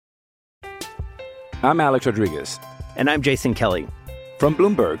I'm Alex Rodriguez. And I'm Jason Kelly. From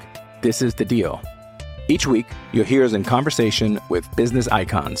Bloomberg, this is The Deal. Each week, you'll hear us in conversation with business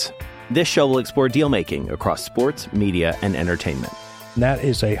icons. This show will explore deal-making across sports, media, and entertainment. That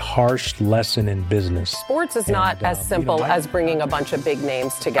is a harsh lesson in business. Sports is not as simple as bringing a bunch of big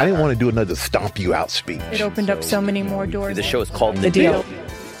names together. I didn't want to do another stomp you out speech. It opened up so many more doors. The show is called The Deal.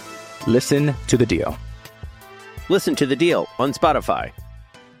 Listen to The Deal. Listen to The Deal on Spotify.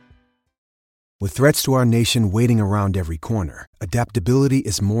 With threats to our nation waiting around every corner, adaptability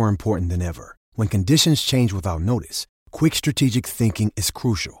is more important than ever. When conditions change without notice, quick strategic thinking is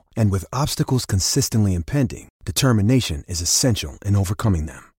crucial. And with obstacles consistently impending, determination is essential in overcoming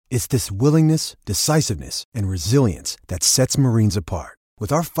them. It's this willingness, decisiveness, and resilience that sets Marines apart.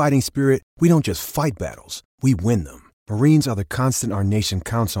 With our fighting spirit, we don't just fight battles, we win them. Marines are the constant our nation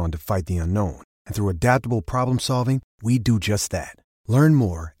counts on to fight the unknown. And through adaptable problem solving, we do just that. Learn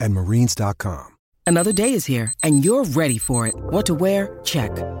more at marines.com. Another day is here, and you're ready for it. What to wear?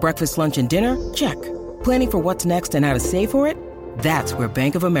 Check. Breakfast, lunch, and dinner? Check. Planning for what's next and how to save for it? That's where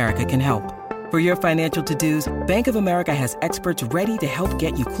Bank of America can help. For your financial to-dos, Bank of America has experts ready to help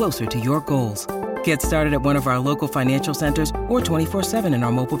get you closer to your goals. Get started at one of our local financial centers or 24/7 in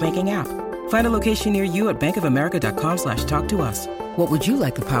our mobile banking app. Find a location near you at bankofamerica.com/talktous. What would you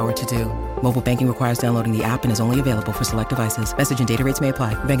like the power to do? Mobile banking requires downloading the app and is only available for select devices. Message and data rates may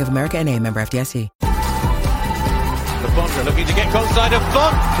apply. Bank of America N.A., member FDIC. Le Fondre looking to get close side of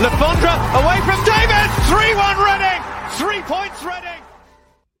Font. Le Fondre away from David. 3-1 Reading. 3 points Reading.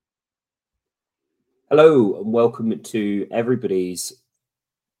 Hello and welcome to everybody's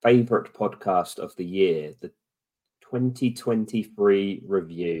favourite podcast of the year, the 2023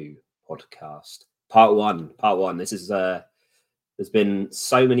 review podcast. Part one. This is there's been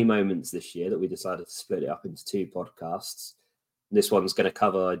so many moments this year that we decided to split it up into two podcasts. This one's going to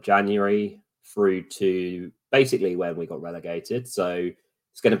cover January through to basically when we got relegated. So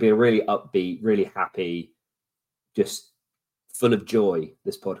it's going to be a really upbeat, really happy, just full of joy,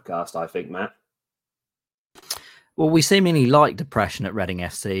 this podcast, I think, Matt. Well, we seemingly like depression at Reading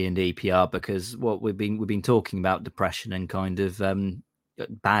FC and EPR because what we've been talking about depression and kind of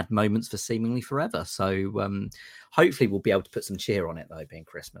bad moments for seemingly forever. So hopefully we'll be able to put some cheer on it, though, being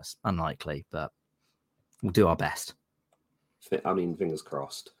Christmas. Unlikely, but we'll do our best. I mean, fingers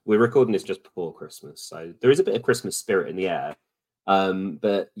crossed. We're recording this just before Christmas, so there is a bit of Christmas spirit in the air.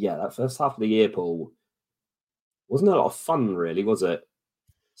 But yeah, that first half of the year, Paul, wasn't a lot of fun, really, was it?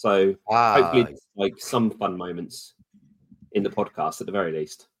 So hopefully, like some fun moments in the podcast at the very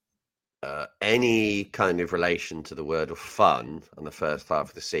least. Any kind of relation to the word of fun on the first half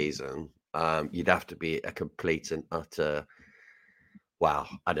of the season, you'd have to be a complete and utter. Wow,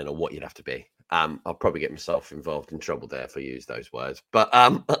 I don't know what you'd have to be. I'll probably get myself involved in trouble there if I use those words. But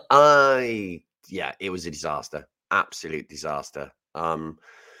it was a disaster, absolute disaster.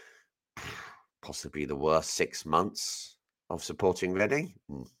 Possibly the worst 6 months of supporting Reading.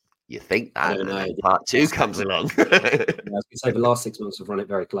 You think that, and then part two comes along. I was going to say the last 6 months have run it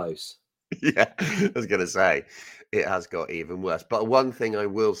very close. Yeah, I was going to say it has got even worse. But one thing I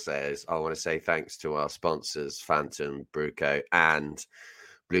will say is I want to say thanks to our sponsors, Phantom, Bruco, and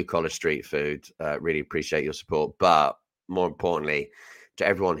Blue Collar Street Food. Really appreciate your support. But more importantly, to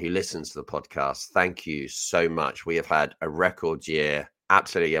everyone who listens to the podcast, thank you so much. We have had a record year,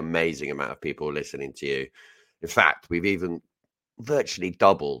 absolutely amazing amount of people listening to you. In fact, we've even virtually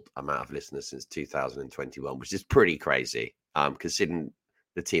doubled amount of listeners since 2021, which is pretty crazy, considering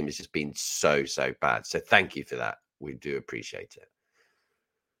the team has just been so bad. So thank you for that. We do appreciate it.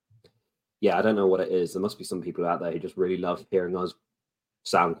 Yeah, I don't know what it is. There must be some people out there who just really love hearing us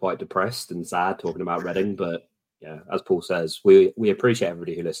sound quite depressed and sad talking about Reading. But yeah, as Paul says, we appreciate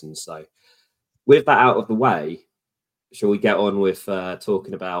everybody who listens. So with that out of the way, shall we get on with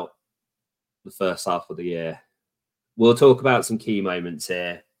talking about the first half of the year? We'll talk about some key moments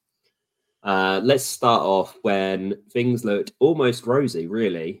here. Let's start off when things looked almost rosy,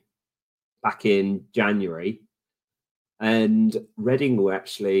 really, back in January. And Reading were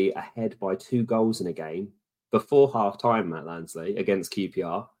actually ahead by 2 goals in a game before half-time, Matt Lansley, against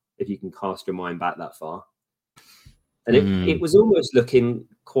QPR, if you can cast your mind back that far. And it was almost looking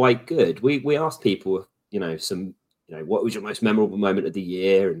quite good. We asked people, what was your most memorable moment of the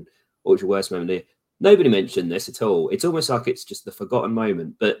year and what was your worst moment of the year? Nobody mentioned this at all. It's almost like it's just the forgotten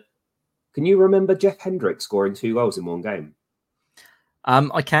moment. But can you remember Jeff Hendrick scoring 2 goals in one game?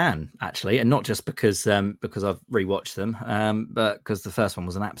 I can, actually, and not just because I've rewatched them, but because the first one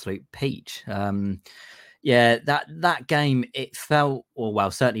was an absolute peach. That game, it felt,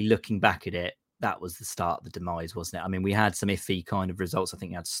 certainly looking back at it, that was the start of the demise, wasn't it? I mean, we had some iffy kind of results. I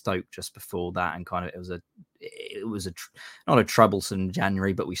think we had Stoke just before that, and kind of it was not a troublesome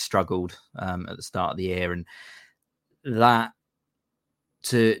January, but we struggled at the start of the year, and that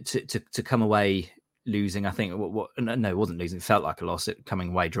to come away losing, I think no, it wasn't losing. It felt like a loss. Coming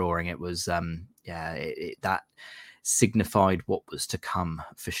away drawing, it was that signified what was to come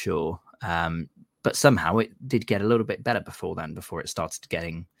for sure. But somehow it did get a little bit better before it started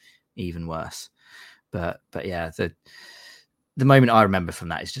getting even worse. But yeah, the moment I remember from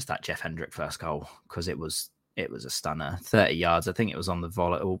that is just that Jeff Hendrick first goal, because it was a stunner, 30 yards. I think it was on the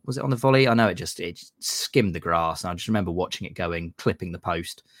volley. Or was it on the volley? I know it just skimmed the grass. And I just remember watching it going, clipping the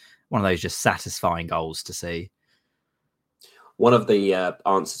post. One of those just satisfying goals to see. One of the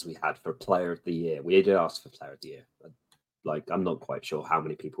answers we had for Player of the Year, we did ask for Player of the Year. Like, I'm not quite sure how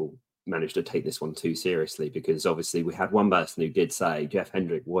many people managed to take this one too seriously, because obviously we had one person who did say Jeff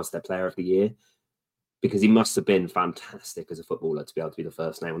Hendrick was their Player of the Year, because he must have been fantastic as a footballer to be able to be the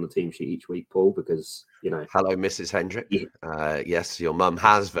first name on the team sheet each week, Paul, because, you know. Hello, Mrs. Hendrick. Yes, your mum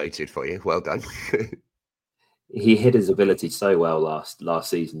has voted for you. Well done. He hid his ability so well last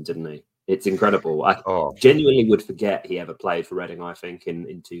season, didn't he? It's incredible. I genuinely would forget he ever played for Reading, I think,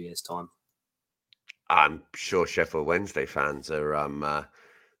 in 2 years' time. I'm sure Sheffield Wednesday fans are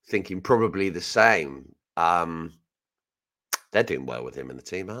thinking probably the same. They're doing well with him in the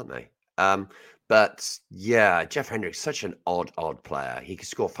team, aren't they? But yeah, Jeff Hendrick's such an odd player. He could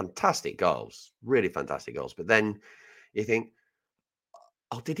score fantastic goals, really fantastic goals. But then you think,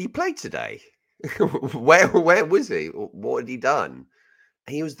 oh, did he play today? Where was he? What had he done?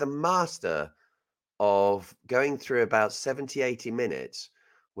 He was the master of going through about 70, 80 minutes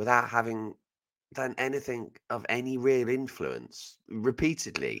without having done anything of any real influence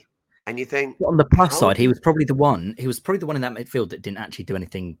repeatedly. And you think, on the plus side, he was probably the one in that midfield that didn't actually do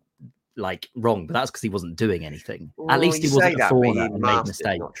anything like wrong, but that's because he wasn't doing anything. Well, at least he wasn't a fauna and made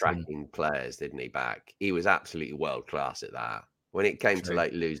mistakes. Not tracking players, didn't he? Back, he was absolutely world class at that. When it came to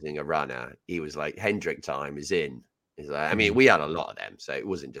like losing a runner, he was like, Hendrick time is in. He's like, I mean, we had a lot of them, so it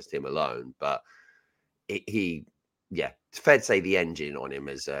wasn't just him alone. But it's fair to say the engine on him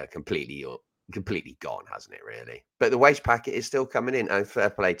is completely gone, hasn't it? Really. But the waste packet is still coming in, and fair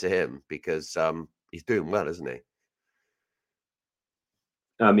play to him, because he's doing well, isn't he?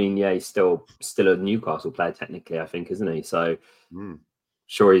 I mean, yeah, he's still a Newcastle player technically, I think, isn't he? So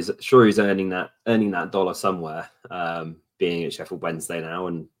sure he's earning that dollar somewhere, being at Sheffield Wednesday now,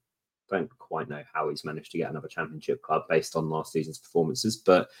 and don't quite know how he's managed to get another Championship club based on last season's performances,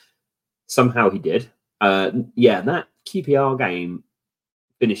 but somehow he did. That QPR game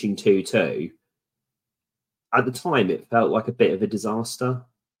finishing 2-2, at the time it felt like a bit of a disaster.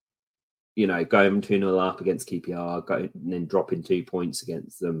 You know, going 2-0 up against QPR, and then dropping 2 points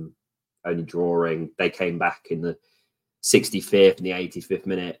against them, only drawing. They came back in the 65th and the 85th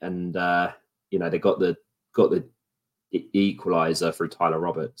minute, and they got the equaliser through Tyler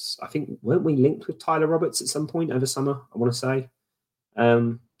Roberts. I think, weren't we linked with Tyler Roberts at some point over summer? I want to say,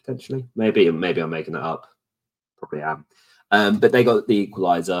 potentially. Maybe I'm making that up. Probably am. But they got the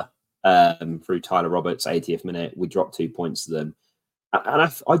equaliser through Tyler Roberts, 80th minute. We dropped 2 points to them.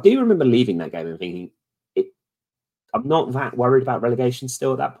 And I do remember leaving that game and thinking, I'm not that worried about relegation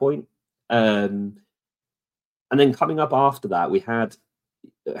still at that point. And then coming up after that, we had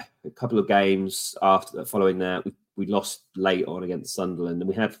a couple of games following that. We lost late on against Sunderland, and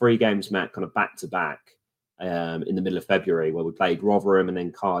we had 3 games, Matt, kind of back to back in the middle of February, where we played Rotherham and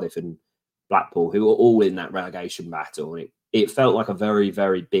then Cardiff and Blackpool, who were all in that relegation battle. And it felt like a very,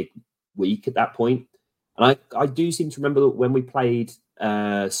 very big week at that point. And I do seem to remember that when we played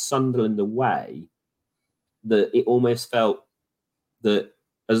Sunderland away, that it almost felt that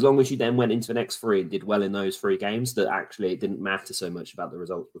as long as you then went into the next 3 and did well in those 3 games, that actually it didn't matter so much about the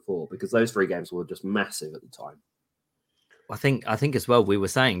results before, because those 3 games were just massive at the time. I think as well, we were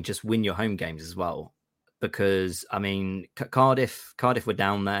saying just win your home games as well, because I mean Cardiff were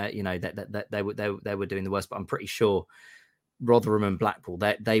down there, you know, that they were doing the worst, but I'm pretty sure Rotherham and Blackpool,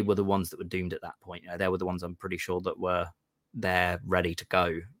 they were the ones that were doomed at that point. You know, they were the ones I'm pretty sure that were there ready to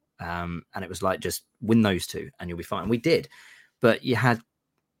go. And it was like, just win those 2 and you'll be fine. And we did. But you had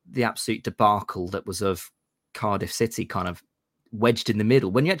the absolute debacle that was of Cardiff City kind of wedged in the middle.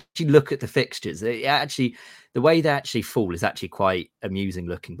 When you actually look at the fixtures, the way they actually fall is actually quite amusing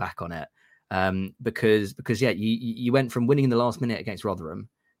looking back on it. Because you went from winning in the last minute against Rotherham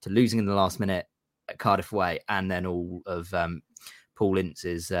to losing in the last minute at Cardiff away, and then all of Paul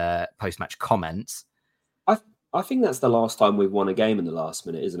Ince's post-match comments. I think that's the last time we've won a game in the last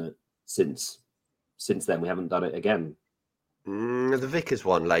minute, isn't it? Since then, we haven't done it again. The Vickers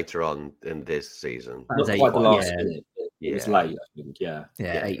one later on in this season. Not quite the last minute. It was late, I think. Yeah,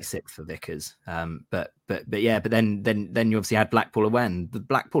 8-6 for Vickers. But then you obviously had Blackpool away, and the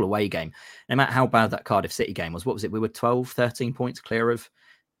Blackpool away game, no matter how bad that Cardiff City game was, what was it? We were 12, 13 points clear of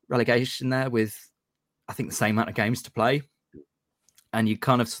relegation there with, I think, the same amount of games to play. And you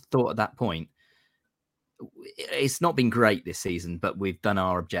kind of thought at that point, it's not been great this season, but we've done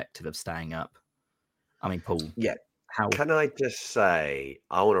our objective of staying up. I mean, Paul. Yeah. Can I just say,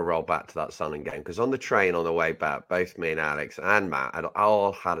 I want to roll back to that Sunderland game, because on the train on the way back, both me and Alex and Matt had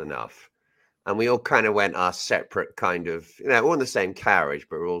all had enough. And we all kind of went our separate kind of, we're in the same carriage,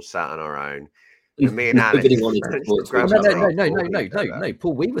 but we're all sat on our own. And me and Alex. No,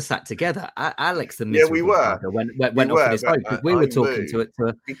 Paul, we were sat together. Alex, the miserable we were. Went off in his phone because we were talking to it.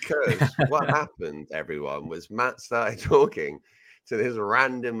 Because what happened, everyone, was Matt started talking to these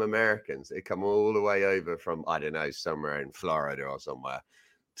random Americans that come all the way over from, I don't know, somewhere in Florida or somewhere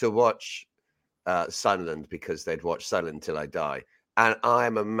to watch Sunderland, because they'd watched Sunderland Till I Die. And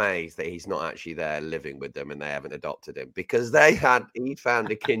I'm amazed that he's not actually there living with them and they haven't adopted him, because he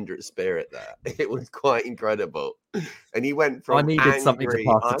found a kindred spirit there. It was quite incredible. And he went from I needed something to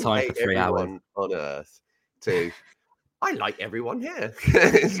pass the time for 3 hours on earth to I like everyone here.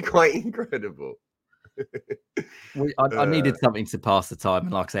 It's quite incredible. I needed something to pass the time,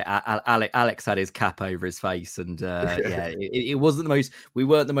 and like I say, Alex had his cap over his face, and it wasn't the most. We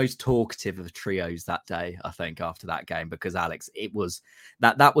weren't the most talkative of trios that day, I think, after that game, because Alex, it was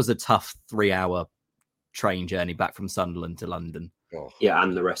that was a tough 3-hour train journey back from Sunderland to London. Yeah,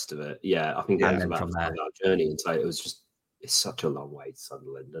 and the rest of it. Yeah, I think it was about our journey, and so it's such a long way to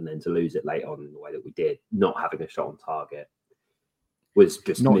Sunderland, and then to lose it late on in the way that we did, not having a shot on target, was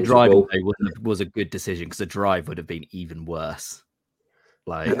just not miserable. driving. Was a good decision, because the drive would have been even worse.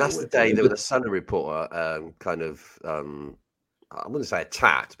 And that's the day that the Sunderland reporter I wouldn't say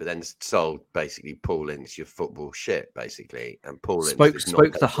attacked, but then sold basically Paul Ince your football shit, basically, and Paul Ince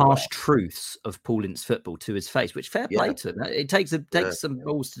spoke the harsh truths of Paul Ince football to his face, which fair play to him. It takes some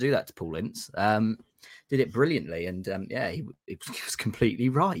balls to do that to Paul Ince. Did it brilliantly, and he was completely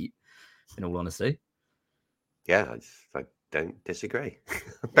right. In all honesty, I don't disagree.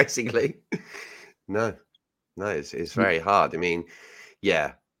 Basically, no, it's very hard. I mean,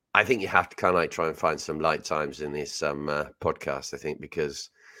 I think you have to kind of try and find some light times in this podcast, I think, because,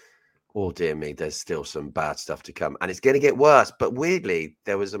 oh dear me, there's still some bad stuff to come, and it's going to get worse. But weirdly,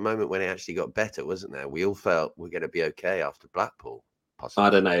 there was a moment when it actually got better, wasn't there? We all felt we're going to be okay after Blackpool. Possibly. I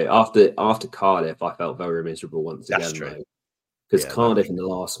don't know. After Cardiff, I felt very miserable once again. That's true. Because Cardiff in the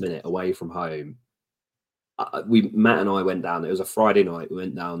last minute away from home, Matt and I went down. It was a Friday night. We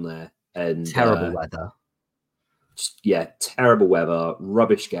went down there, and terrible weather. Terrible weather,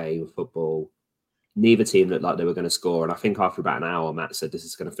 rubbish game of football. Neither team looked like they were going to score. And I think after about an hour, Matt said this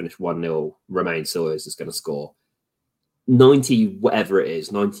is going to finish 1-0. Romain Sawyers is going to score. 90, whatever it is,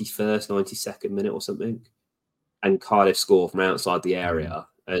 91st, 92nd minute or something. And Cardiff score from outside the area.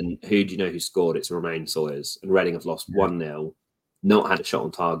 And who do you know who scored? It's Romain Sawyers. And Reading have lost 1-0, not had a shot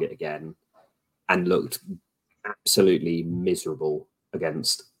on target again, and looked absolutely miserable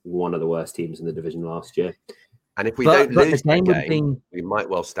against one of the worst teams in the division last year. And if we don't lose the game, we might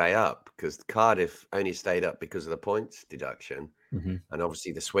well stay up, because Cardiff only stayed up because of the points deduction. Mm-hmm. And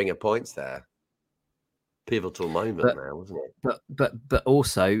obviously the swing of points there. Pivotal moment now, wasn't it? But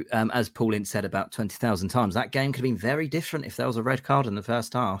also, as Paul Ince said about 20,000 times, that game could have been very different if there was a red card in the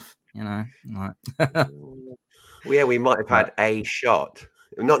first half. You know, we might have had a shot.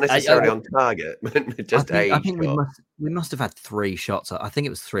 Not necessarily on target, but just I think we must have had 3 shots. I think it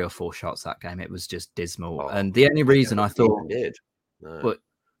was 3 or 4 shots that game. It was just dismal. And the only reason I thought, but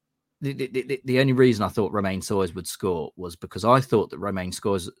the only reason I thought Romain Sawyers would score was because I thought that Romain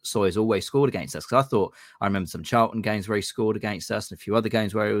Sawyers always scored against us. Because I remember some Charlton games where he scored against us, and a few other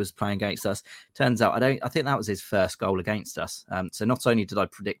games where he was playing against us. Turns out I think that was his first goal against us. So not only did I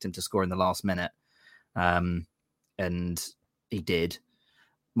predict him to score in the last minute, and he did.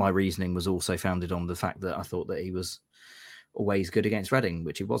 My reasoning was also founded on the fact that I thought that he was always good against Reading,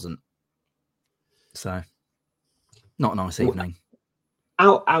 which he wasn't. So, not a nice evening.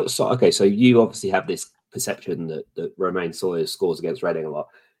 Outside, okay, so you obviously have this perception that Romain Sawyers scores against Reading a lot.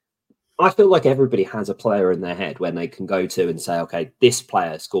 I feel like everybody has a player in their head when they can go to and say, okay, this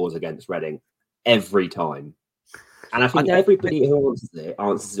player scores against Reading every time. And I think everybody who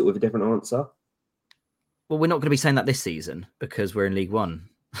answers it with a different answer. Well, we're not going to be saying that this season because we're in League One.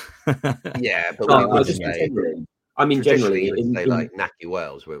 Yeah, but generally, we would say like Nahki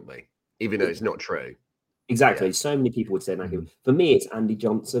Wells, wouldn't we? Even though it's not true. Exactly. Yeah. So many people would say Nahki. For me, it's Andy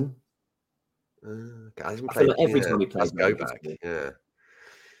Johnson. I haven't I feel played like every time he plays, let's go back. Yeah.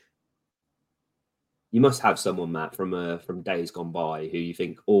 You must have someone, Matt, from days gone by who you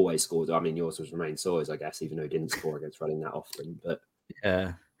think always scores. I mean, yours was Romain Sawyers, I guess, even though he didn't score against Reading that often. But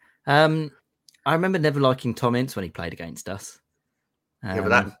yeah, I remember never liking Tom Ince when he played against us. Yeah, but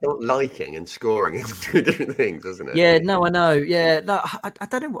that's not liking and scoring is two different things, isn't it? Yeah, no, I know. Yeah, no, I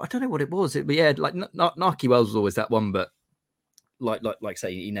don't know. I don't know what it was. But yeah, like Naki Wells was always that one, but like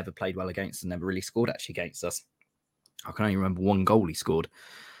say, he never played well against us and never really scored actually against us. I can only remember one goal he scored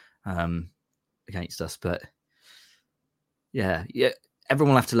against us, but yeah.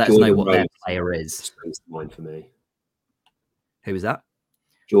 Everyone will have to let us know what their player is. Springs to mind for me. Who was that?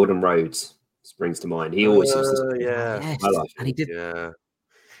 Jordan Rhodes springs to mind. He always used to yes. And he did. Yeah.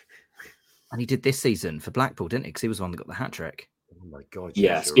 And he did this season for Blackpool, didn't he? Because he was the one that got the hat trick. Oh my god!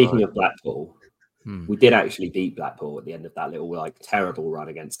 Yeah. Speaking of Blackpool, we did actually beat Blackpool at the end of that little terrible run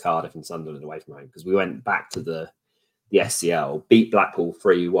against Cardiff and Sunderland away from home, because we went back to the SCL, beat Blackpool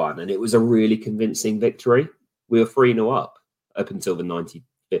 3-1, and it was a really convincing victory. We were 3-0 up until the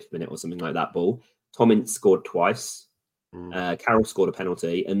 95th minute or something like that. Ball. Tom Ince scored twice. Carroll scored a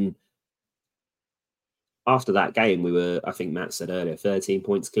penalty, and after that game, we were, I think Matt said earlier, 13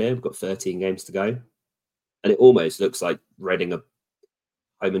 points clear. We've got 13 games to go. And it almost looks like Reading are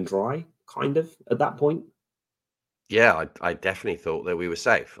home and dry, kind of, at that point. Yeah, I definitely thought that we were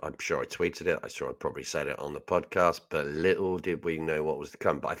safe. I'm sure I tweeted it. I'm sure I probably said it on the podcast, but little did we know what was to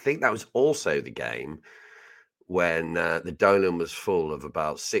come. But I think that was also the game when the Dolan was full of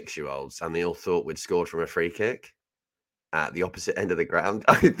about 6-year-olds and they all thought we'd scored from a free kick at the opposite end of the ground.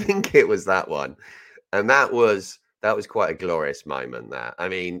 I think it was that one. And that was quite a glorious moment there. I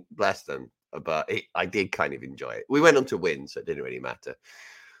mean, bless them, but I did kind of enjoy it. We went on to win, so it didn't really matter.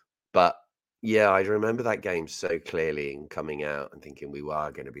 But yeah, I remember that game so clearly and coming out and thinking we were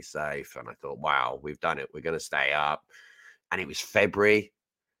going to be safe. And I thought, wow, we've done it. We're going to stay up. And it was February.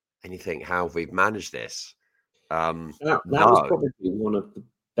 And you think, how have we managed this? That was probably one of the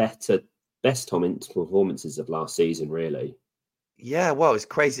best Tom Ince performances of last season, really. Yeah, well, it's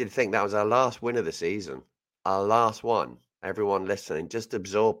crazy to think that was our last win of the season. Our last one. Everyone listening, just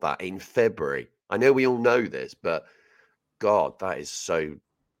absorb that in February. I know we all know this, but God, that is so...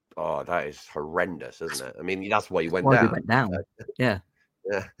 Oh, that is horrendous, isn't it? I mean, that's why you went down. We went down. Yeah.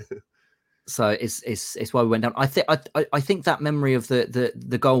 Yeah. So it's why we went down. I think that memory of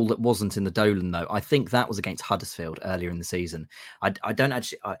the goal that wasn't in the Dolan, though, I think that was against Huddersfield earlier in the season. I don't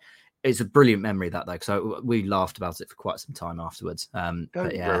actually... it's a brilliant memory, that, though, because we laughed about it for quite some time afterwards. Don't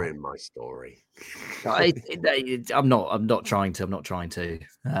ruin my story. I'm not trying to.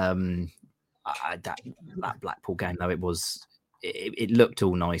 That Blackpool game, though, it looked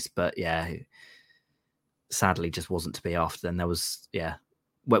all nice, but yeah, sadly, just wasn't to be after. Then there was, yeah,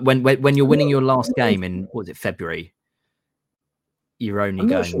 when you're winning your last game in, what was it, February? You're only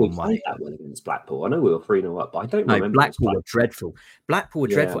going one way. That one against Blackpool. I know we were 3-0 up, but I don't remember. Blackpool were dreadful. Blackpool were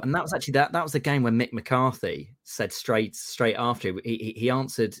dreadful, and that was actually that was the game when Mick McCarthy said straight after he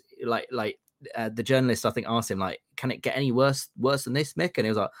answered like the journalist, I think, asked him, like, can it get any worse than this, Mick? And he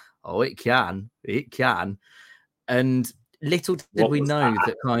was like, oh, it can. And little did we know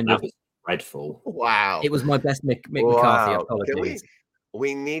that kind of was dreadful. Wow, it was my best Mick McCarthy apologies.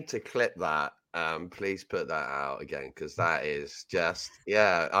 We need to clip that. Please put that out again, because that is just,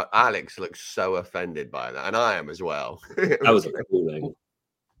 yeah. Alex looks so offended by that, and I am as well. That was appalling.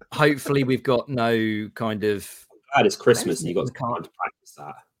 Hopefully, we've got no kind of. Glad it's Christmas and you got time to practice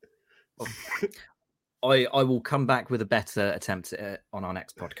that. I will come back with a better attempt on our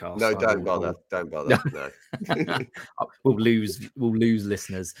next podcast. No, don't bother. Don't bother. No. We'll lose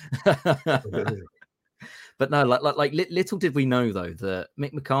listeners. But no, like little did we know, though, that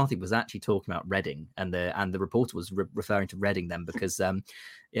Mick McCarthy was actually talking about Reading, and the reporter was referring to Reading then, because I mean,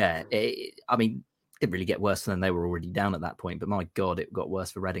 it didn't really get worse than they were already down at that point. But my God, it got worse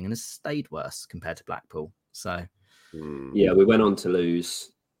for Reading, and it's stayed worse compared to Blackpool. So yeah, we went on to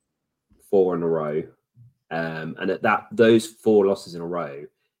lose 4 in a row. And at those 4 losses in a row,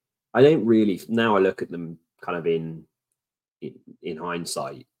 I don't really, now I look at them kind of in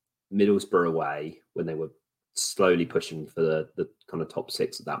hindsight. Middlesbrough away, when they were slowly pushing for the kind of top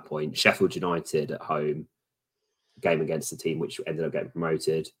 6 at that point. Sheffield United at home, game against the team which ended up getting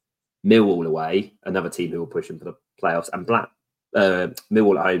promoted. Millwall away, another team who were pushing for the playoffs, and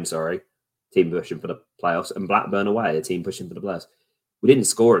Millwall at home, team pushing for the playoffs, and Blackburn away, a team pushing for the playoffs. We didn't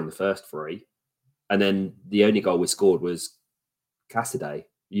score in the first 3. And then the only goal we scored was Cassidy.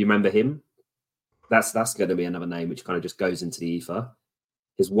 You remember him? That's going to be another name which kind of just goes into the ether.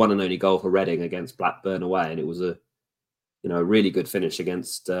 His one and only goal for Reading against Blackburn away, and it was a really good finish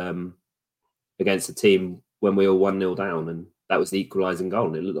against against a team when we were 1-0 down, and that was the equalising goal.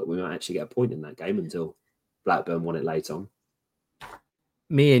 And it looked like we might actually get a point in that game until Blackburn won it late on.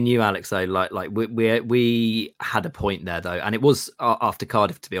 Me and you, Alex, though, we had a point there, though, and it was after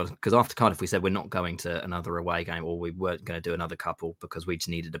Cardiff, to be honest, because after Cardiff we said we're not going to another away game, or we weren't going to do another couple because we just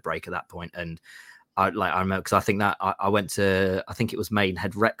needed a break at that point. And I remember, because I think that I went to, I think it was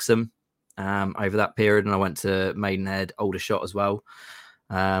Maidenhead Wrexham over that period, and I went to Maidenhead Aldershot as well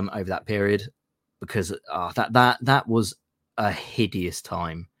over that period, because that was a hideous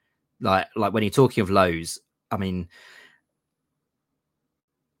time. Like when you're talking of lows, I mean,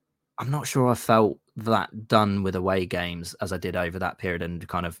 I'm not sure I felt that done with away games as I did over that period, and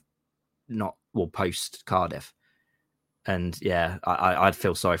kind of post Cardiff. And yeah, I'd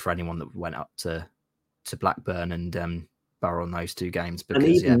feel sorry for anyone that went up to Blackburn and Borough on those two games,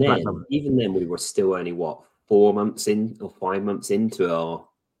 because and even then we were still only 4 months in or 5 months into our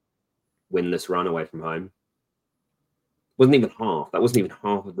winless run away from home. Wasn't even half. That wasn't even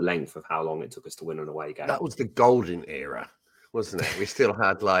half of the length of how long it took us to win an away game. That was the golden era, wasn't it? We still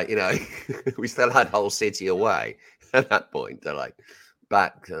had we still had Hull City away at that point to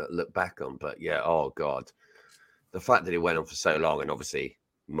look back on. But yeah, oh God, the fact that it went on for so long, and obviously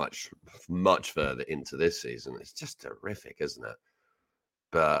much further into this season, it's just terrific, isn't it?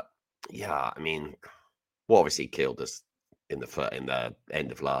 But yeah, I mean, what obviously killed us in the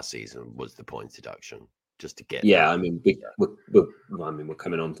end of last season was the points deduction, just to get. Yeah, I mean, we're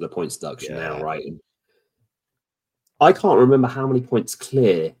coming on to the points deduction now, right? And I can't remember how many points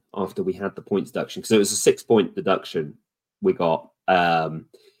clear after we had the points deduction, because it was a 6-point deduction we got kind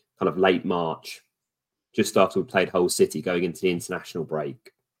of late March, just after we played Hull City going into the international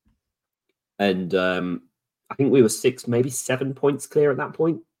break. And I think we were 6, maybe 7 points clear at that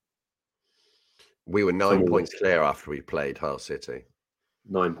point. We were 9 points clear after we played Hull City.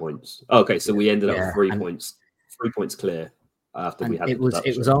 9 points. Okay, so we ended up with 3 points. 3 points clear after we had it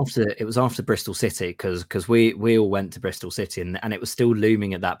was after Bristol City, because we all went to Bristol City, and it was still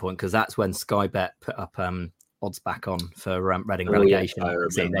looming at that point, because that's when Sky Bet put up odds back on for Reading relegation. I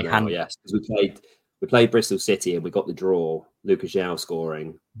remember now, yes, because we played Bristol City and we got the draw, Lucas João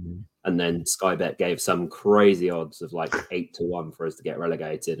scoring, and then Sky Bet gave some crazy odds of 8-1 for us to get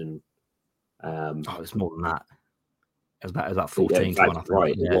relegated, and it was more than that. It was about 14 to 1. I think.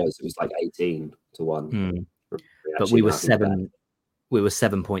 Right, it was 18 to 1. But we were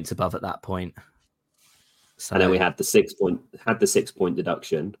 7 points above at that point. So, and then we had the 6 point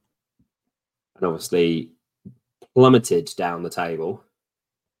deduction, and obviously plummeted down the table.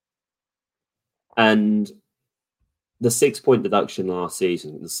 And the 6 point deduction last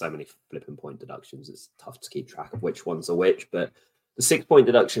season, there's so many flipping point deductions, it's tough to keep track of which ones are which, but the 6 point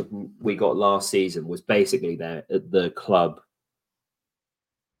deduction we got last season was basically the club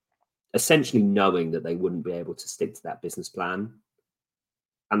essentially knowing that they wouldn't be able to stick to that business plan.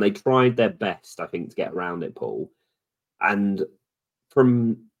 And they tried their best, I think, to get around it, Paul. And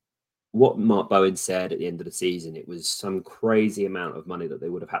from what Mark Bowen said at the end of the season, it was some crazy amount of money that they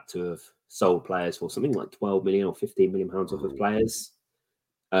would have had to have sold players for, something like 12 million or 15 million pounds worth of players,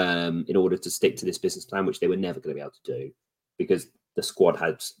 in order to stick to this business plan, which they were never going to be able to do, because the squad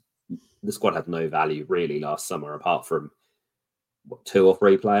had no value really last summer, apart from 2 or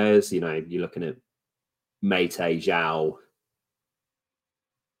 3 players. You're looking at Mate, João,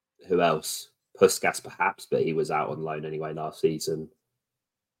 who else? Puskas perhaps, but he was out on loan anyway last season.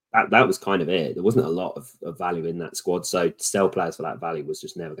 That was kind of it. There wasn't a lot of value in that squad, so to sell players for that value was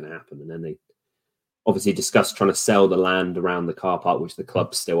just never going to happen. And then they obviously discussed trying to sell the land around the car park, which the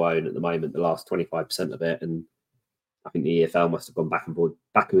club still own at the moment, the last 25% of it. And I think the EFL must have gone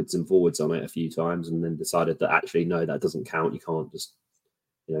backwards and forwards on it a few times, and then decided that actually, no, that doesn't count. You can't just,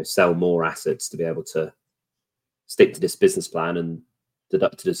 sell more assets to be able to stick to this business plan, and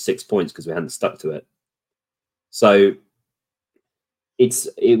deducted as 6 points because we hadn't stuck to it. So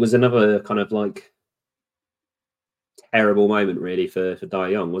it was another kind of terrible moment really for Dai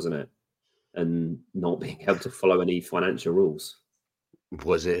Young, wasn't it? And not being able to follow any financial rules.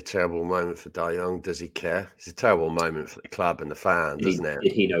 Was it a terrible moment for Dai Young? Does he care? It's a terrible moment for the club and the fans, isn't it?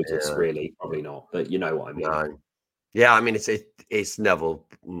 Did he notice? Yeah. Really? Probably not. But you know what I mean. No. Yeah, I mean it's another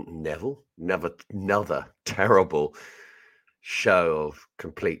terrible show of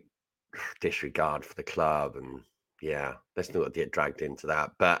complete disregard for the club, and yeah, let's not get dragged into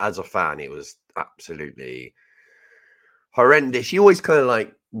that. But as a fan, it was absolutely horrendous. You always kind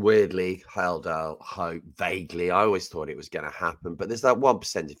of weirdly held out hope vaguely. I always thought it was going to happen, but there's that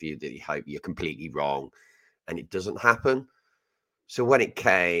 1% of you that you hope you're completely wrong and it doesn't happen. So when it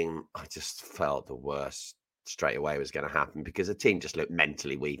came, I just felt the worst straight away was going to happen, because the team just looked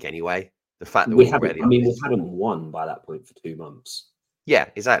mentally weak anyway. The fact that we've had them won by that point for 2 months. Yeah,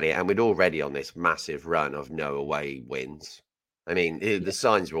 exactly. And we'd already on this massive run of no away wins. I mean, the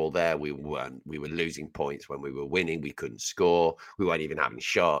signs were all there. We were losing points when we were winning. We couldn't score. We weren't even having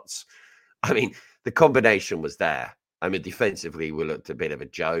shots. I mean, the combination was there. I mean, defensively, we looked a bit of a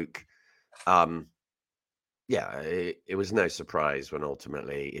joke. It was no surprise when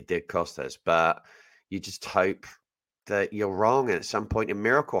ultimately it did cost us. But you just hope that you're wrong and at some point a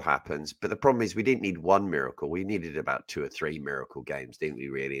miracle happens. But the problem is we didn't need one miracle. We needed about 2 or 3 miracle games, didn't we,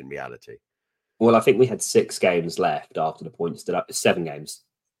 really, in reality? Well, I think we had 6 games left after the points deduction. 7 games.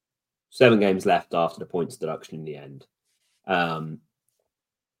 7 games left after the points deduction in the end. And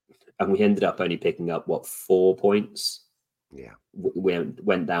we ended up only picking up, 4 points? Yeah. We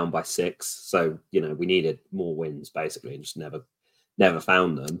went down by 6. So, we needed more wins, basically, and just never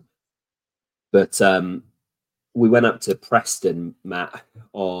found them. But we went up to Preston, Matt,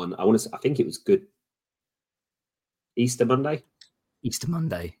 on, I think it was Good Easter Monday. Easter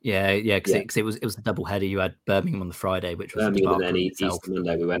Monday, because it was a double header. You had Birmingham on the Friday, which was Birmingham, and then Easter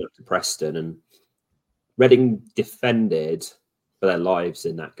Monday we went up to Preston, and Reading defended for their lives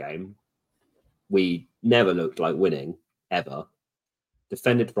in that game. We never looked like winning ever.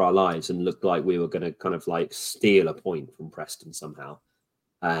 Defended for our lives and looked like we were going to kind of like steal a point from Preston somehow,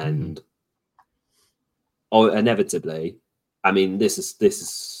 and inevitably, I mean, this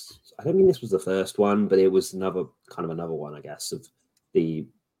is. I don't think this was the first one, but it was another one, I guess, of the,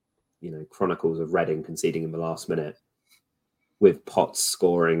 chronicles of Reading conceding in the last minute, with Potts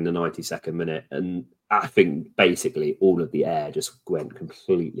scoring the 92nd minute. And I think basically all of the air just went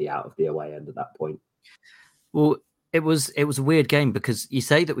completely out of the away end at that point. Well, it was a weird game because you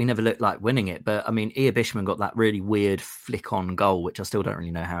say that we never looked like winning it, but I mean, Ia Bishman got that really weird flick on goal, which I still don't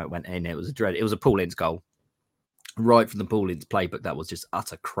really know how it went in. It was a Paul Ince goal. Right from the Paul Ince playbook, that was just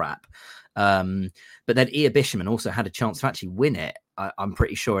utter crap. But then Ia Bishman also had a chance to actually win it. I'm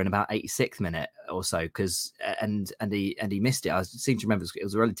pretty sure in about 86th minute or so, because and he missed it. I seem to remember it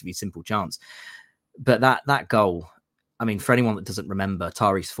was a relatively simple chance. But that goal, I mean, for anyone that doesn't remember,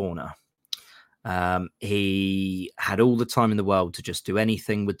 Tyrese Forner, he had all the time in the world to just do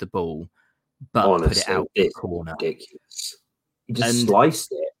anything with the ball, but honestly, put it out the corner. Ridiculous. He just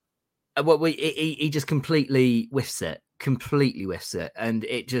sliced it. Well, he just completely whiffs it,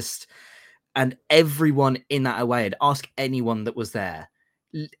 and everyone in that away end, ask anyone that was there,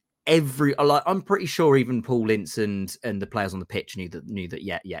 I'm pretty sure even Paul Ince and the players on the pitch knew that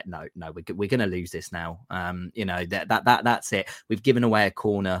no, we're going to lose this now. That's it. We've given away a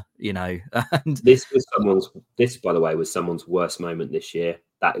corner, And this, by the way, was someone's worst moment this year.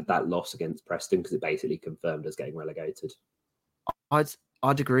 That loss against Preston, because it basically confirmed us getting relegated.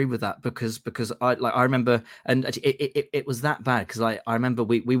 I'd agree with that because I remember, and it was that bad because I remember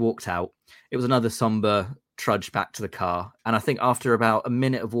we walked out. It was another somber trudge back to the car, and I think after about a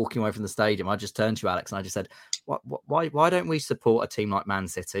minute of walking away from the stadium, I just turned to Alex and I just said, "Why don't we support a team like Man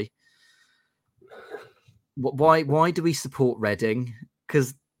City? Why do we support Reading?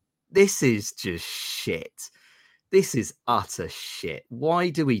 Because this is just shit. This is utter shit.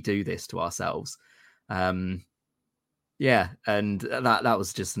 Why do we do this to ourselves?" Yeah, and that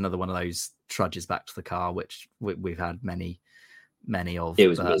was just another one of those trudges back to the car, which we've had many of. It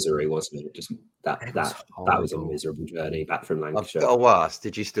was misery, wasn't it? Just that was a miserable journey back from Lancashire. I've got to ask,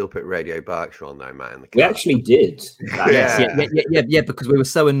 did you still put Radio Berkshire on though, Matt? In the car? We actually did. Yeah, because we were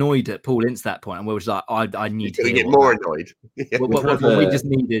so annoyed at Paul Ince that point, and we were just like, I need to get more annoyed. What we just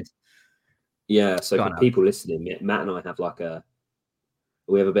needed. Yeah, so for people listening, Matt and I have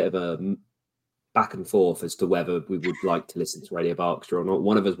we have a bit of a back and forth as to whether we would like to listen to Radio Berkshire or not.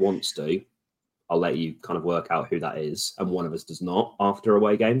 One of us wants to. I'll let you kind of work out who that is. And one of us does not after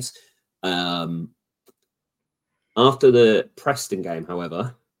away games. After the Preston game,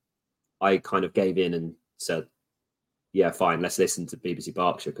 however, I kind of gave in and said, yeah, fine, let's listen to BBC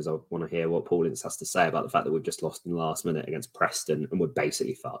Berkshire because I want to hear what Paul Ince has to say about the fact that we've just lost in the last minute against Preston and we're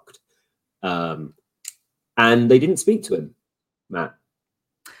basically fucked. And they didn't speak to him, Matt.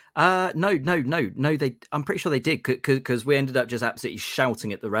 No. I'm pretty sure they did because we ended up just absolutely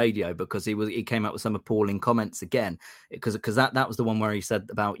shouting at the radio because he came out with some appalling comments again because that was the one where he said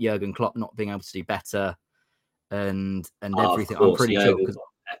about Jurgen Klopp not being able to do better and everything. I'm pretty sure because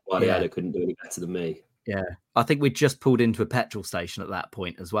Guardiola couldn't do any better than me. Yeah, I think we just pulled into a petrol station at that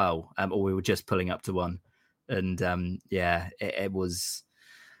point as well, or we were just pulling up to one, and it was.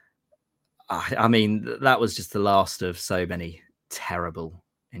 I mean, that was just the last of so many terrible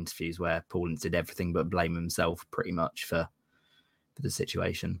interviews where Paul Ince did everything but blame himself pretty much for the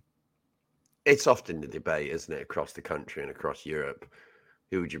situation. It's often the debate, isn't it, across the country and across Europe,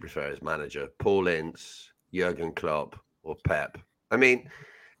 who would you prefer as manager? Paul Ince, Jurgen Klopp, or Pep? I mean,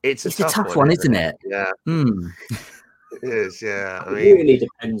 it's a tough one, isn't it? Yeah. It is, yeah. It really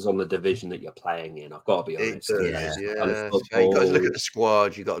depends on the division that you're playing in. I've got to be honest. Yeah. You've got to look at the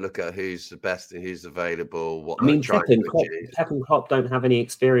squad. You've got to look at who's the best and who's available. What Pep and Klopp don't have any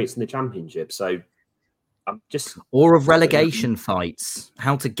experience in the Championship, so I'm just or of relegation fights.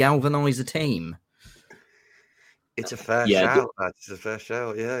 How to galvanise a team. It's a fair shout. It's a fair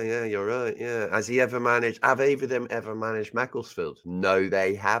shout. Yeah, you're right. Yeah. Have either of them ever managed Macclesfield? No,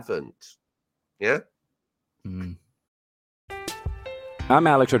 they haven't. Yeah. I'm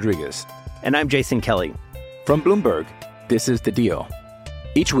Alex Rodriguez. And I'm Jason Kelly. From Bloomberg, this is The Deal.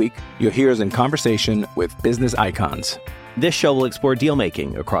 Each week, you'll hear us in conversation with business icons. This show will explore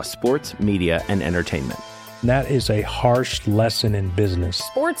deal-making across sports, media, and entertainment. That is a harsh lesson in business.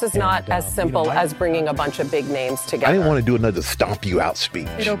 Sports is not as simple as bringing a bunch of big names together. I didn't want to do another stomp you out speech.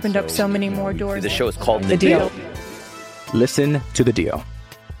 It opened up so many more doors. The show is called The Deal. Listen to The Deal.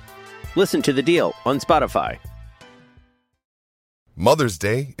 Listen to The Deal on Spotify. Mother's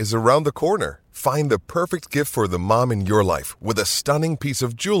Day is around the corner. Find the perfect gift for the mom in your life with a stunning piece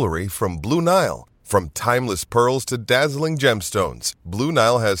of jewelry from Blue Nile. From timeless pearls to dazzling gemstones, Blue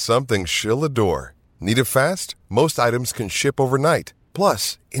Nile has something she'll adore. Need it fast? Most items can ship overnight.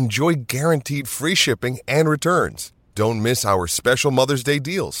 Plus, enjoy guaranteed free shipping and returns. Don't miss our special Mother's Day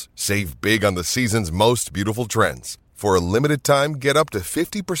deals. Save big on the season's most beautiful trends. For a limited time, get up to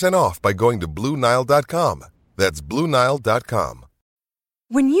 50% off by going to BlueNile.com. That's BlueNile.com.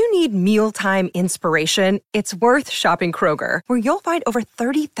 When you need mealtime inspiration, it's worth shopping Kroger, where you'll find over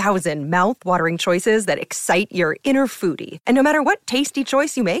 30,000 mouth-watering choices that excite your inner foodie. And no matter what tasty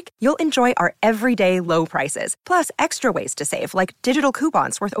choice you make, you'll enjoy our everyday low prices, plus extra ways to save, like digital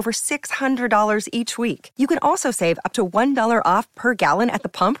coupons worth over $600 each week. You can also save up to $1 off per gallon at the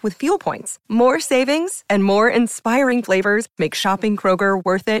pump with fuel points. More savings and more inspiring flavors make shopping Kroger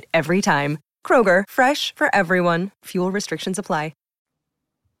worth it every time. Kroger, fresh for everyone. Fuel restrictions apply.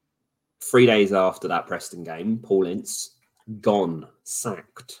 3 days after that Preston game, Paul Ince, gone,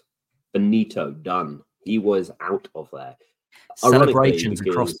 sacked. Benito, done. He was out of there. Celebrations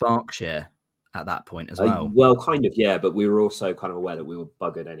across Berkshire at that point as well. Well, kind of, yeah, but we were also kind of aware that we were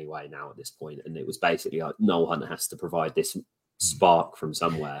buggered anyway now at this point, and it was basically like Noel Hunt has to provide this spark from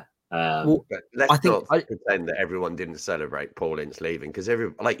somewhere. But let's not pretend that everyone didn't celebrate Paul Ince leaving, because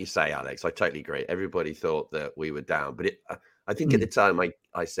like you say, Alex, I totally agree. Everybody thought that we were down, but I think at the time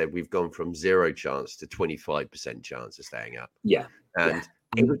I said we've gone from 0 chance to 25% chance of staying up. Yeah. And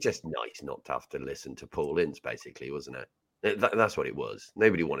it was just nice not to have to listen to Paul Ince, basically, wasn't it? That's what it was.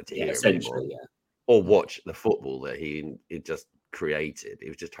 Nobody wanted to hear him anymore. Yeah. Or watch the football that he just created. It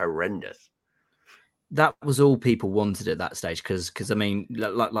was just horrendous. That was all people wanted at that stage, because I mean,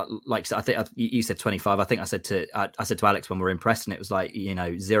 like I think you said 25. I think I said to Alex when we were impressed, and it was like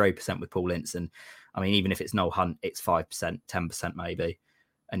 0% with Paul Ince, and I mean, even if it's Noel Hunt, it's 5%, 10% maybe,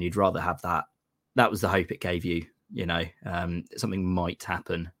 and you'd rather have that. That was the hope it gave you. Something might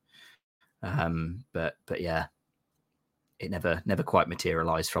happen, but yeah, it never quite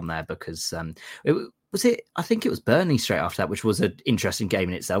materialised from there, because I think it was Burnley straight after that, which was an interesting game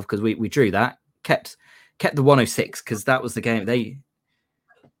in itself, because we drew that. Kept the 106, because that was the game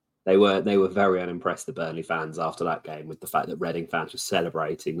they were very unimpressed, the Burnley fans, after that game, with the fact that Reading fans were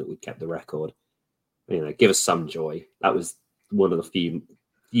celebrating that we kept the record. Give us some joy. That was one of the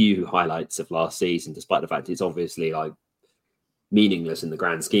few highlights of last season, despite the fact it's obviously like meaningless in the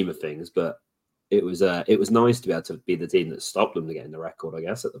grand scheme of things. But it was nice to be able to be the team that stopped them to getting the record, I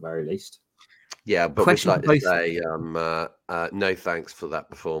guess, at the very least. Yeah, but we'd like to say no thanks for that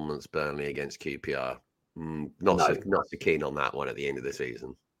performance, Burnley, against QPR. Not so keen on that one at the end of the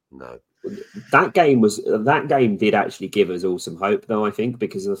season. No. That game did actually give us all some hope, though, I think,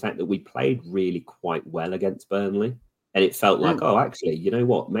 because of the fact that we played really quite well against Burnley. And it felt like, actually, you know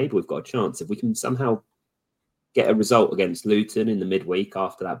what? Maybe we've got a chance if we can somehow get a result against Luton in the midweek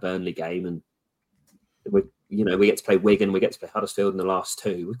after that Burnley game, and we get to play Wigan, we get to play Huddersfield in the last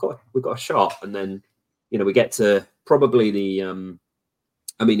two. We've got a shot, and then we get to probably the.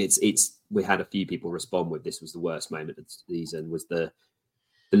 We had a few people respond with this was the worst moment of the season, was the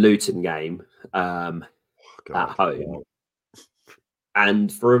Luton game at home,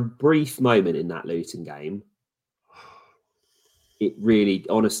 and for a brief moment in that Luton game, it really,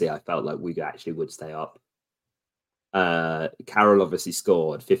 honestly, I felt like we actually would stay up. Carroll obviously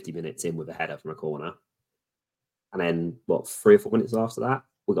scored 50 minutes in with a header from a corner. And then, 3 or 4 minutes after that,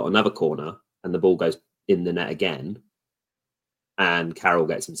 we got another corner and the ball goes in the net again. And Carroll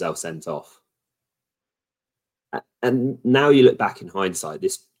gets himself sent off. And now you look back in hindsight,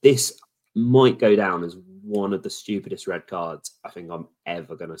 this might go down as one of the stupidest red cards I think I'm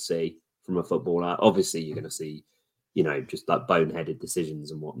ever going to see from a footballer. Obviously, you're going to see, just like boneheaded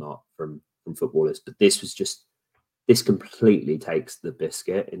decisions and whatnot from footballers. But this completely takes the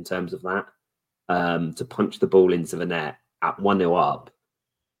biscuit in terms of that. To punch the ball into the net at 1-0 up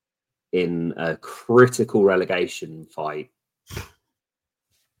in a critical relegation fight.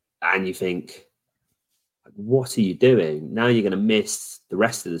 And you think, what are you doing? Now you're going to miss the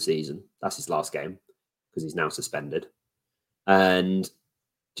rest of the season. That's his last game because he's now suspended. And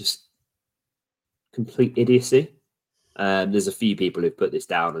just complete idiocy. There's a few people who've put this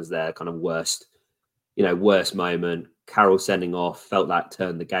down as their kind of worst moment. Carroll sending off, felt that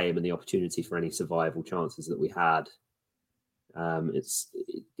turned the game and the opportunity for any survival chances that we had.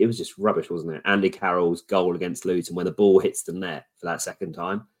 It was just rubbish, wasn't it? Andy Carroll's goal against Luton, when the ball hits the net for that second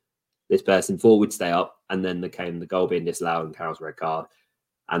time, this person thought we'd stay up, and then there came the goal being disallowed and Carroll's red card.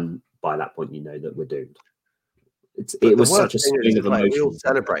 And by that point, you know that we're doomed. It was such a swing of emotions. We all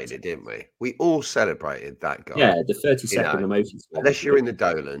celebrated, didn't we? We all celebrated that goal. Yeah, the 30-second emotions. Unless you're in the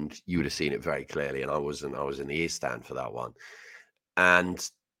Doland, you would have seen it very clearly, and I wasn't. I was in the East Stand for that one. And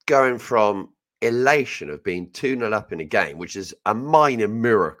going from elation of being 2-0 up in a game, which is a minor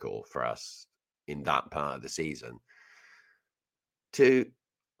miracle for us in that part of the season, to,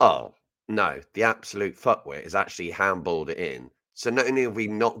 oh, no, the absolute fuckwit has actually handballed it in. So not only have we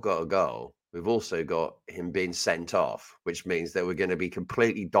not got a goal, we've also got him being sent off, which means that we're going to be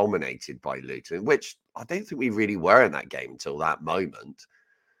completely dominated by Luton, which I don't think we really were in that game until that moment.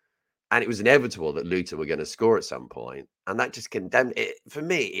 And it was inevitable that Luton were going to score at some point. And that just condemned it. For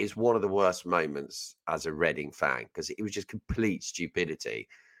me, it is one of the worst moments as a Reading fan, because it was just complete stupidity.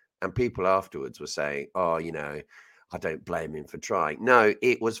 And people afterwards were saying, oh, I don't blame him for trying. No,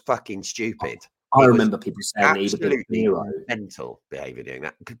 it was fucking stupid. I remember people saying absolutely mental behaviour doing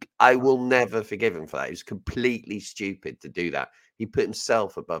that. I will never forgive him for that. It was completely stupid to do that. He put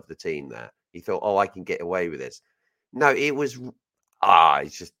himself above the team there. He thought, oh, I can get away with this. No, it was,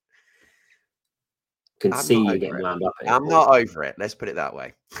 it's just. Can see you getting wound up. I'm not over it. Let's put it that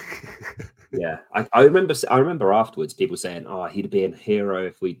way. Yeah, I remember afterwards people saying, "Oh, he'd be a hero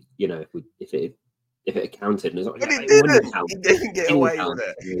if we, if it counted." And it's like, but it didn't. He didn't get away with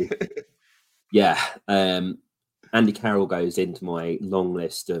it. Yeah, Andy Carroll goes into my long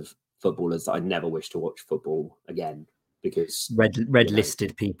list of footballers that I never wish to watch football again, because red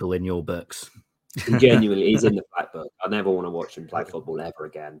listed people in your books. He genuinely is in the black book. I never want to watch him play football ever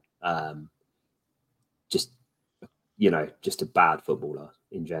again. Just a bad footballer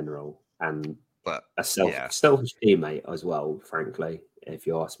in general, and a selfish teammate as well, frankly, if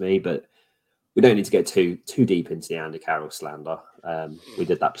you ask me. But we don't need to get too deep into the Andy Carroll slander. We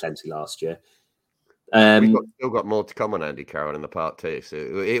did that plenty last year. We've still got more to come on Andy Carroll in the part 2, so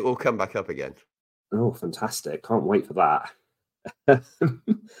it will come back up again. Oh, fantastic. Can't wait for that.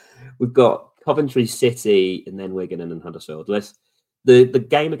 We've got Coventry City and then Wigan and then Huddersfield. The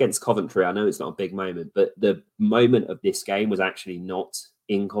game against Coventry, I know it's not a big moment, but the moment of this game was actually not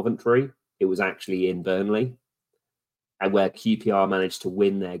in Coventry. It was actually in Burnley, and where QPR managed to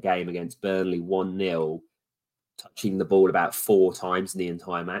win their game against Burnley 1-0, touching the ball about 4 times in the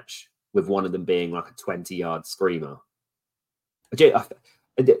entire match, with one of them being like a 20-yard screamer.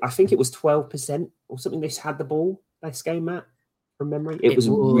 I think it was 12% or something they had the ball this game, Matt, from memory. It was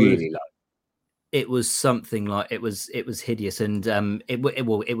really low. It was something like it was hideous, and it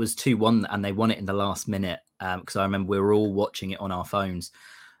was 2-1, and they won it in the last minute. Because I remember we were all watching it on our phones.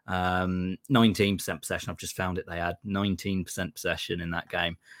 19% possession. I've just found it. They had 19% possession in that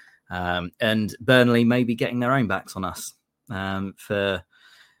game, and Burnley maybe getting their own backs on us for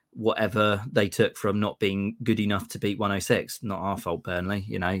whatever they took from not being good enough to beat 106. Not our fault, Burnley.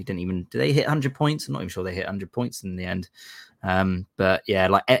 Did they hit 100 points? I'm not even sure they hit 100 points in the end. But yeah,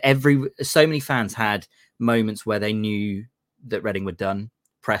 like so many fans had moments where they knew that Reading were done.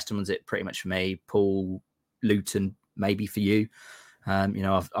 Preston was it pretty much for me. Paul, Luton, maybe for you.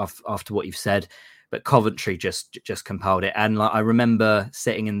 After what you've said, but Coventry just compiled it. And like I remember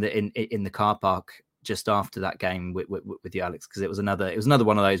sitting in the car park just after that game with you, Alex, because it was another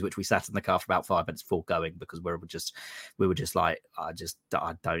one of those which we sat in the car for about 5 minutes before going, because we were just like, I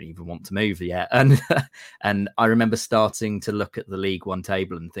don't even want to move yet. And I remember starting to look at the League One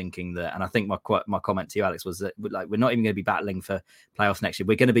table and thinking that, and I think my comment to you, Alex, was that like we're not even going to be battling for playoffs next year.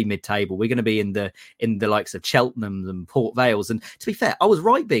 We're going to be mid-table. We're going to be in the likes of Cheltenham and Port Vales. And to be fair, I was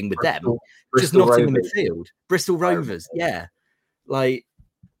right being with them, just not in the midfield. Bristol Rovers, yeah, like.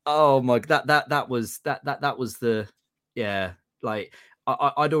 Oh my! That was the, yeah. Like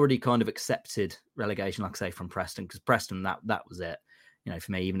I'd already kind of accepted relegation, like I say, from Preston, because Preston, that was it.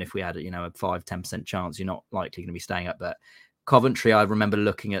 For me, even if we had, a 5-10% chance, you're not likely going to be staying up. But Coventry, I remember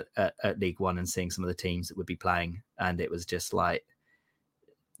looking at League One and seeing some of the teams that would be playing, and it was just like,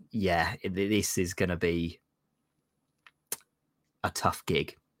 this is going to be a tough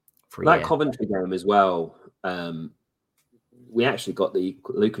gig for that Coventry game as well. We actually got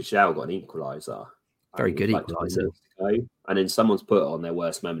Lucas João got an equaliser. Very good equaliser. And then someone's put on their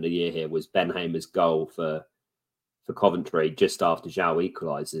worst moment of the year here was Ben Hamer's goal for Coventry just after João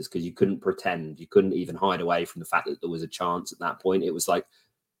equalises, because you couldn't pretend, you couldn't even hide away from the fact that there was a chance at that point. It was like,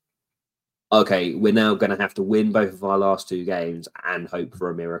 okay, we're now going to have to win both of our last 2 games and hope for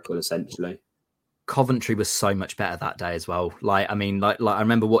a miracle, essentially. Coventry was so much better that day as well. I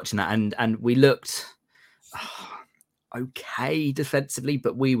remember watching that, and we looked okay defensively,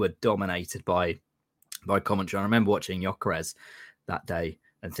 but we were dominated by Coventry. I remember watching Gyökeres that day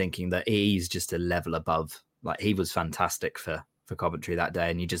and thinking that he's just a level above. Like, he was fantastic for Coventry that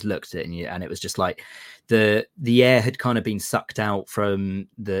day, and you just looked at it and it was just like the air had kind of been sucked out from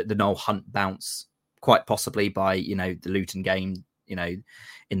the Noel Hunt bounce, quite possibly by the Luton game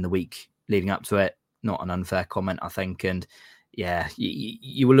in the week leading up to it. Not an unfair comment, I think. And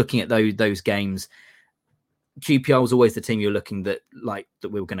you were looking at those games. QPR was always the team you were looking that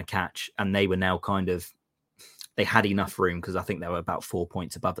we were going to catch, and they were now they had enough room, because I think they were about 4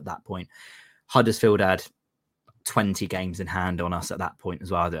 points above at that point. Huddersfield had 20 games in hand on us at that point as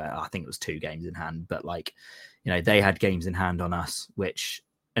well. I think it was 2 games in hand, but they had games in hand on us, which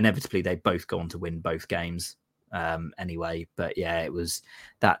inevitably they both go on to win both games anyway. But it was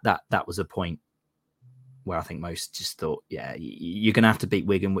that was a point where I think most just thought, you're going to have to beat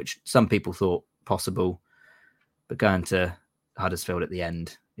Wigan, which some people thought possible, but going to Huddersfield at the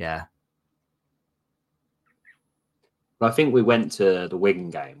end, I think we went to the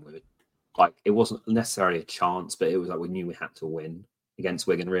Wigan game with, it wasn't necessarily a chance, but it was like we knew we had to win against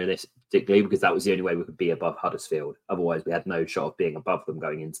Wigan realistically, because that was the only way we could be above Huddersfield. Otherwise, we had no shot of being above them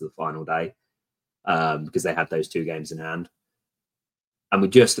going into the final day, because they had those 2 games in hand. And we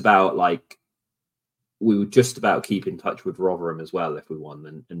were just about keep in touch with Rotherham as well if we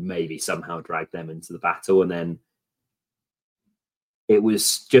won, and maybe somehow drag them into the battle. And then it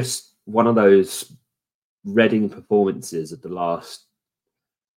was just one of those Reading performances of the last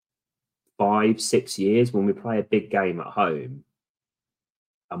 5-6 years when we play a big game at home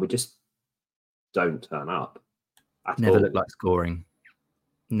and we just don't turn up. Never looked like scoring.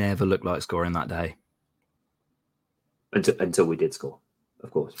 Never looked like scoring that day. Until we did score, of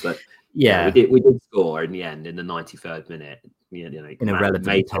course. But we did score in the end in the 93rd minute. In a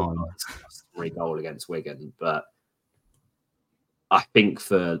relevant time. Goal against Wigan. But I think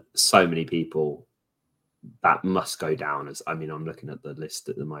for so many people, that must go down as, I'm looking at the list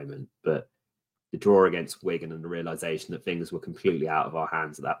at the moment, but the draw against Wigan and the realisation that things were completely out of our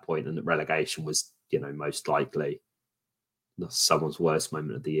hands at that point, and that relegation was, most likely someone's worst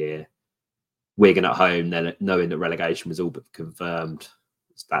moment of the year. Wigan at home, then knowing that relegation was all but confirmed.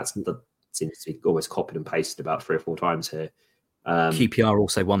 That seems to be almost copied and pasted about 3 or 4 times here. QPR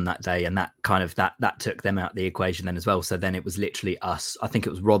also won that day, and that kind of that took them out of the equation then as well. So then it was literally us. I think it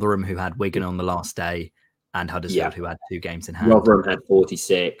was Rotherham who had Wigan on the last day, and Huddersfield who had 2 games in hand. Rotherham had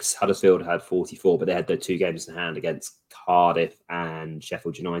 46, Huddersfield had 44, but they had their 2 games in hand against Cardiff and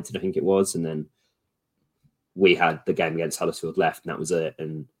Sheffield United, I think it was. And then we had the game against Huddersfield left, and that was it.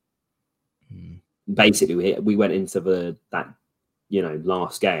 And basically we went into that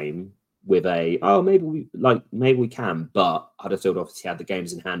last game with maybe we can, but Huddersfield obviously had the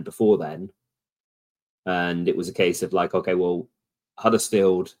games in hand before then. And it was a case of okay, well,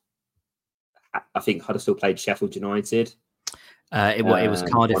 I think Huddersfield played Sheffield United. It was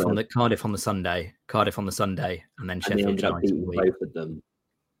Cardiff on the Sunday. Cardiff on the Sunday, and then Sheffield United.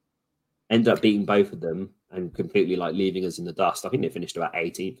 Ended up beating both of them and completely leaving us in the dust. I think they finished about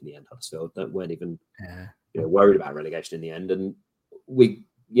 18th in the end. Huddersfield weren't even worried about relegation in the end, and we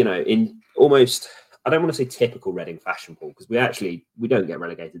in almost, I don't want to say typical Reading fashion, Paul, because we don't get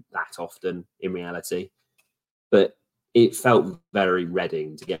relegated that often in reality, but it felt very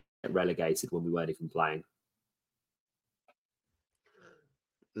Reading to get relegated when we weren't even playing.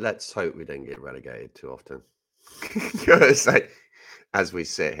 Let's hope we don't get relegated too often. Because as we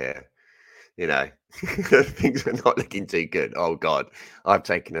sit here, things are not looking too good. Oh God, I've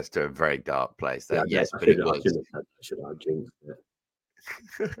taken us to a very dark place there. Yes, but it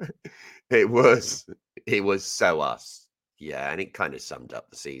was. It was so us. Yeah, and it kind of summed up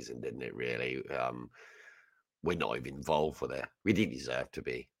the season, didn't it? Really, we're not even involved with it. We didn't deserve to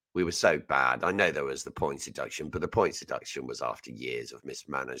be. We were so bad. I know there was the points deduction, but the points deduction was after years of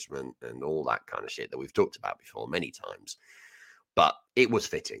mismanagement and all that kind of shit that we've talked about before many times. But it was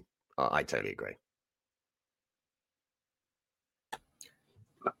fitting. I totally agree.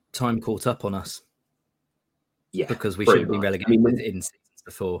 Time caught up on us. Yeah, because we should have been relegated in seasons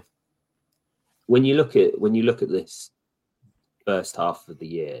before. When you look at this first half of the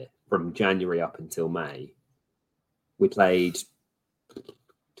year, from January up until May, we played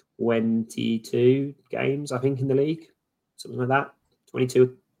 22 games, I think, in the league, something like that.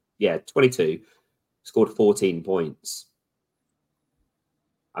 22. Yeah, 22. Scored 14 points.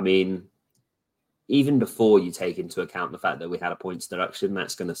 I mean, even before you take into account the fact that we had a points deduction,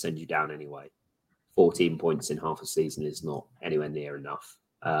 that's going to send you down anyway. 14 points in half a season is not anywhere near enough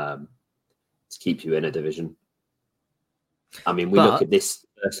to keep you in a division. I mean, we look at this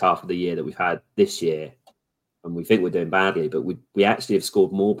first half of the year that we've had this year, and we think we're doing badly, but we actually have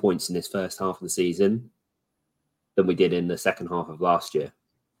scored more points in this first half of the season than we did in the second half of last year.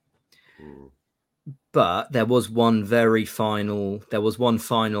 But there was one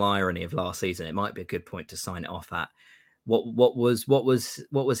final irony of last season. It might be a good point to sign it off at. What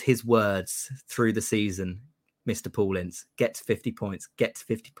was his words through the season, Mr. Paul Ince? Get to 50 points,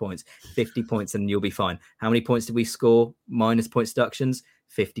 50 points, and you'll be fine. How many points did we score minus points deductions?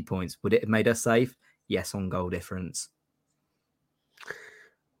 50 points. Would it have made us safe? Yes, on goal difference.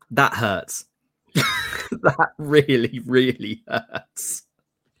 That hurts. That really, really hurts.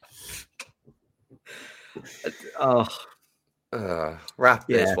 Wrap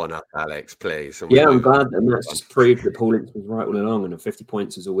this one up, Alex, please. Yeah, I'm glad, and that's just proved that Paul Ince was right all along, and 50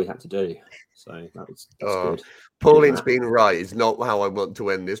 points is all we had to do. So that's good. Paul Ince being right is not how I want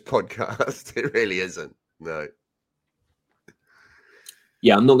to end this podcast. It really isn't. No.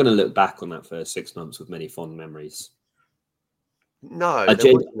 Yeah, I'm not going to look back on that first 6 months with many fond memories. No,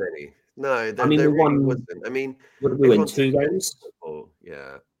 there wasn't any. No, there really wasn't. I mean, what did we win? 2 games?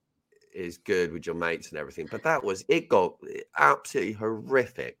 Yeah, is good with your mates and everything, but it got absolutely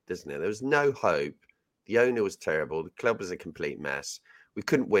horrific, doesn't it? There was no hope. The owner was terrible. The club was a complete mess. We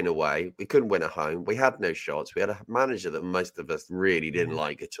couldn't win away. We couldn't win at home. We had no shots. We had a manager that most of us really didn't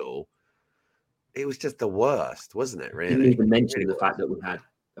like at all. It was just the worst, wasn't it? Really. Didn't even mention the fact that we had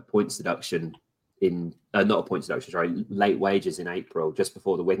a points deduction not a points deduction, sorry, late wages in April, just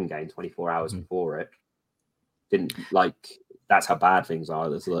before the Wigan game, 24 hours before it. That's how bad things are.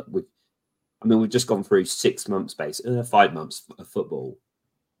 We've just gone through 6 months, 5 months of football,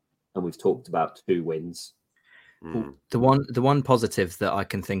 and we've talked about 2 wins. The one positive that I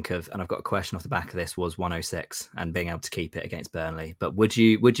can think of, and I've got a question off the back of this, was 106 and being able to keep it against Burnley. But would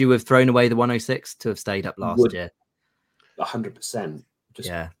you have thrown away the 106 to have stayed up last year? 100%.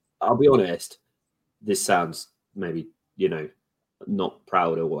 I'll be honest. This sounds maybe, not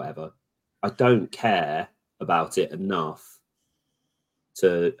proud or whatever. I don't care about it enough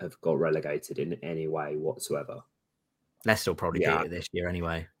to have got relegated in any way whatsoever. Leicester will probably beat it this year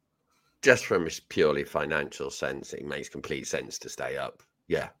anyway. Just from a purely financial sense, it makes complete sense to stay up.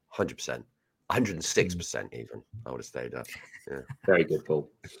 Yeah, 100%. 106% even. I would have stayed up. Yeah. Very good,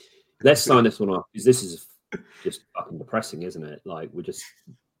 Paul. Let's sign this one off, because this is just fucking depressing, isn't it? Like, we're just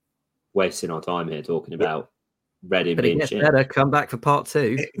wasting our time here talking about Reading being shit. Better come back for part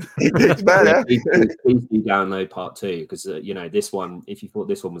 2. It's better. Please do download part 2, because this one, if you thought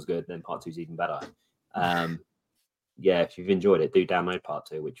this one was good, then part 2 is even better. If you've enjoyed it, do download part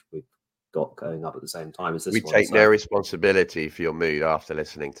 2, which we've got going up at the same time as this one. We take no responsibility for your mood after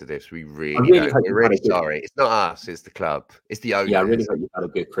listening to this. We really don't. We're really sorry. It's not us, it's the club. It's the owners. Yeah, I really hope you've had a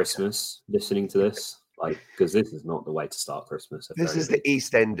good Christmas listening to this. Because this is not the way to start Christmas. This is the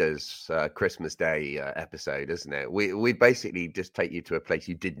EastEnders Christmas Day episode, isn't it? We basically just take you to a place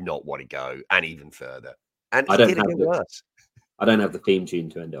you did not want to go, and even further. And I don't have the theme tune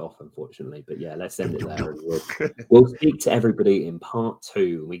to end it off, unfortunately. But yeah, let's end it there. And we'll speak to everybody in part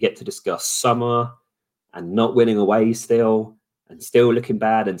 2. We get to discuss summer and not winning away still, and still looking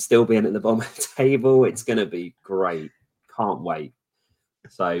bad, and still being at the bottom of the table. It's going to be great. Can't wait.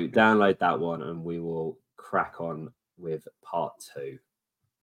 So download that one, and we will crack on with part 2.